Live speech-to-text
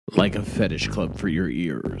Like a fetish club for your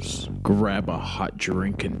ears. Grab a hot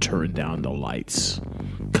drink and turn down the lights.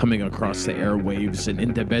 Coming across the airwaves and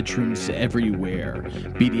into bedrooms everywhere,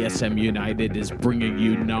 BDSM United is bringing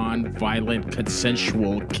you non-violent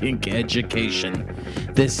consensual kink education.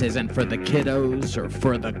 This isn't for the kiddos or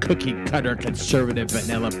for the cookie-cutter conservative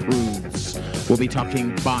vanilla prudes. We'll be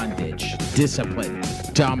talking bondage, discipline,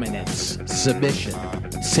 dominance, submission,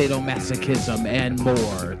 sadomasochism, and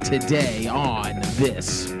more today on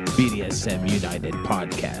this BDSM United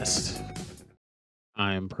podcast.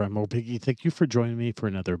 I'm Primal Piggy. Thank you for joining me for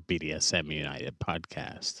another BDSM United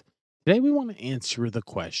podcast. Today we want to answer the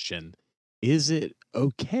question, is it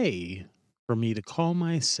okay for me to call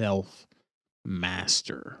myself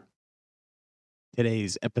Master?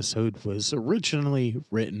 Today's episode was originally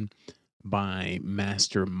written by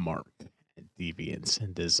Master Mark at Deviance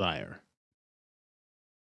and Desire.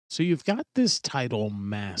 So you've got this title,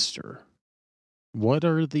 Master. What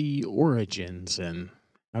are the origins and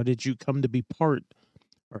how did you come to be part,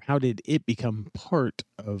 or how did it become part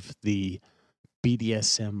of the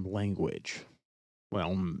BDSM language?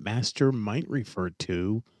 Well, Master might refer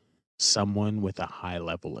to someone with a high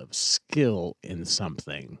level of skill in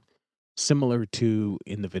something, similar to,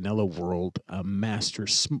 in the vanilla world, a master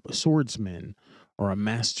swordsman or a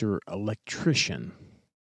master electrician.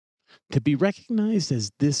 To be recognized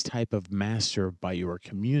as this type of master by your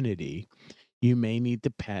community, you may need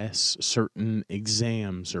to pass certain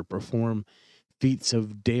exams or perform feats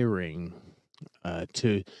of daring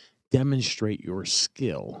to demonstrate your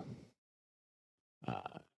skill.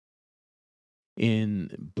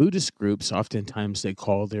 In Buddhist groups, oftentimes they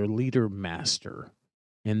call their leader master,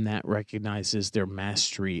 and that recognizes their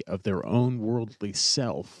mastery of their own worldly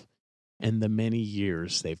self and the many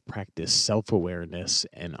years they've practiced self-awareness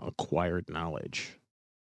and acquired knowledge.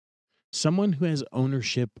 Someone who has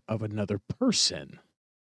ownership of another person,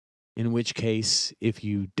 in which case, if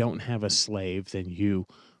you don't have a slave, then you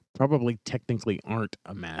probably technically aren't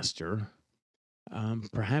a master.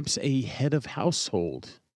 Perhaps a head of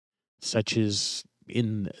household, such as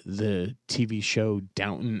in the TV show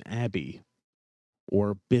Downton Abbey,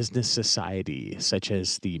 or business society, such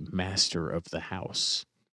as the master of the house.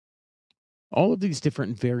 All of these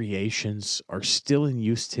different variations are still in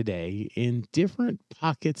use today in different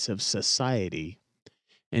pockets of society,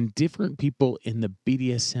 and different people in the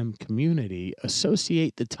BDSM community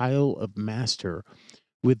associate the title of master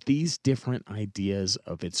with these different ideas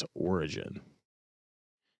of its origin.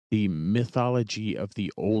 The mythology of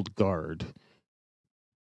the old guard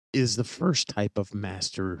is the first type of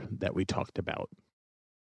master that we talked about.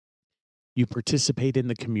 You participate in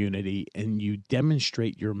the community and you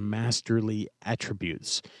demonstrate your masterly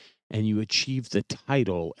attributes, and you achieve the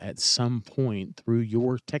title at some point through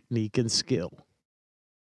your technique and skill.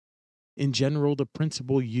 In general, the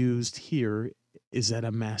principle used here is that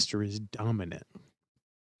a master is dominant,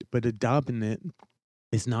 but a dominant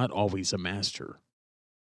is not always a master.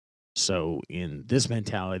 So in this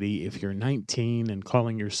mentality, if you're 19 and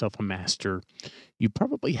calling yourself a master, you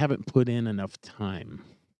probably haven't put in enough time.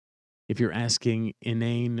 If you're asking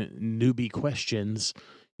inane newbie questions,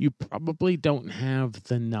 you probably don't have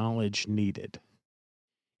the knowledge needed.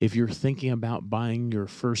 If you're thinking about buying your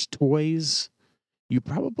first toys, you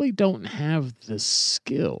probably don't have the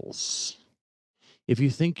skills. If you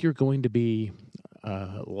think you're going to be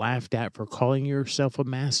laughed at for calling yourself a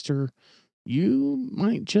master, you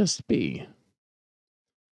might just be.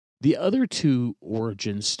 The other two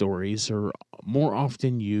origin stories are more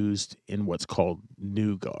often used in what's called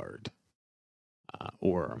New Guard,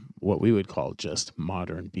 or what we would call just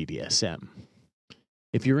modern BDSM.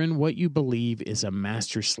 If you're in what you believe is a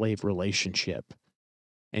master-slave relationship,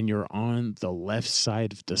 and you're on the left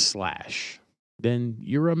side of the slash, then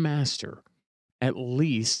you're a master, at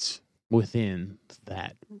least within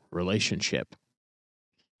that relationship.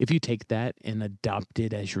 If you take that and adopt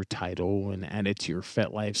it as your title and add it to your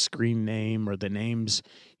FetLife screen name or the names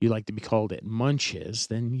you like to be called at Munches,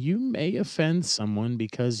 then you may offend someone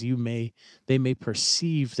because they may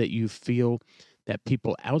perceive that you feel that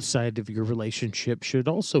people outside of your relationship should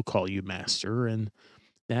also call you master, and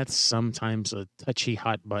that's sometimes a touchy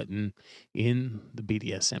hot button in the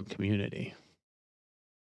BDSM community.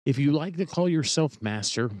 If you like to call yourself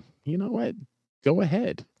master, you know what? Go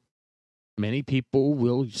ahead. Many people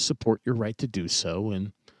will support your right to do so,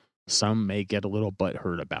 and some may get a little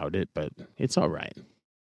butthurt about it, but it's all right.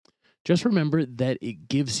 Just remember that it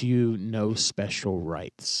gives you no special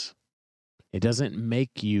rights. It doesn't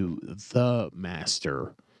make you the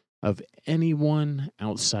master of anyone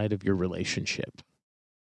outside of your relationship.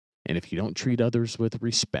 And if you don't treat others with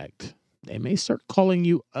respect, they may start calling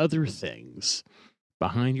you other things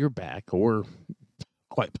behind your back, or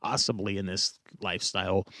quite possibly in this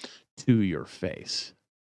lifestyle, to your face.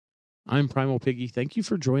 I'm Primal Piggy. Thank you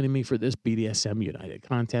for joining me for this BDSM United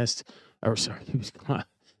contest. Or sorry,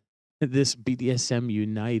 this BDSM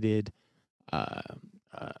United uh,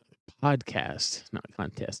 podcast, not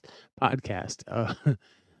contest, podcast.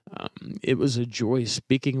 It was a joy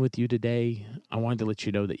speaking with you today. I wanted to let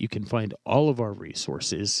you know that you can find all of our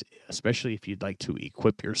resources, especially if you'd like to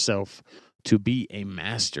equip yourself to be a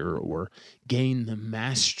master or gain the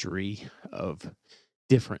mastery of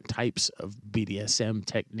different types of BDSM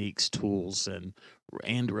techniques, tools,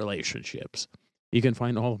 and relationships. You can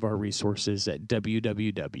find all of our resources at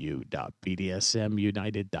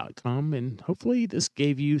www.bdsmunited.com, and hopefully this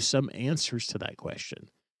gave you some answers to that question.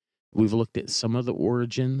 We've looked at some of the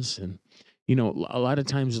origins, and, a lot of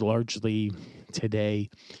times, largely today,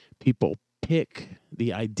 people pick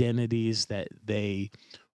the identities that they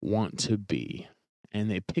want to be, and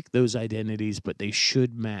they pick those identities, but they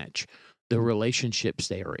should match the relationships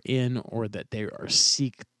they are in, or that they are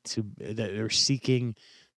seeking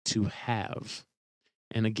to have.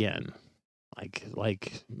 And again,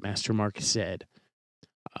 like Master Mark said,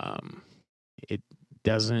 it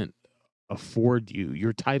doesn't afford you.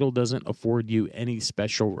 Your title doesn't afford you any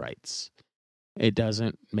special rights. It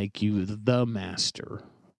doesn't make you the master,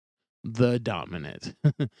 the dominant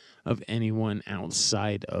of anyone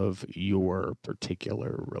outside of your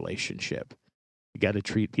particular relationship. You got to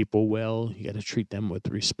treat people well. You got to treat them with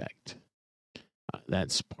respect.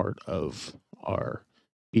 That's part of our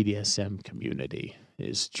BDSM community,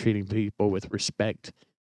 is treating people with respect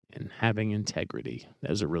and having integrity.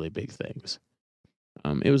 Those are really big things.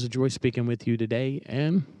 It was a joy speaking with you today,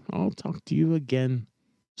 and I'll talk to you again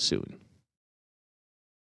soon.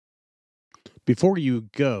 Before you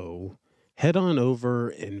go, head on over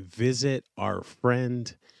and visit our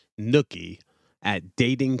friend Nookie at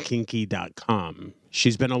datingkinky.com.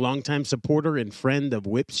 She's been a longtime supporter and friend of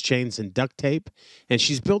Whips, Chains, and Duct Tape, and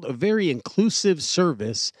she's built a very inclusive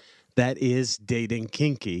service that is Dating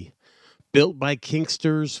Kinky. Built by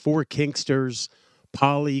kinksters, for kinksters,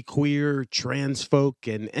 poly, queer, trans folk,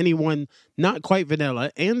 and anyone not quite vanilla,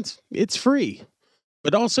 and it's free.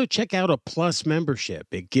 But also check out a Plus membership.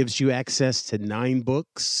 It gives you access to 9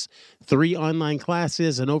 books, 3 online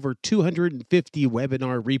classes, and over 250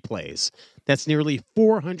 webinar replays. That's nearly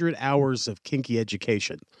 400 hours of kinky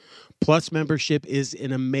education. Plus membership is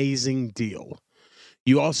an amazing deal.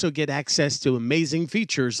 You also get access to amazing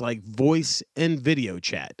features like voice and video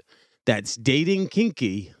chat. That's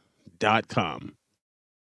datingkinky.com.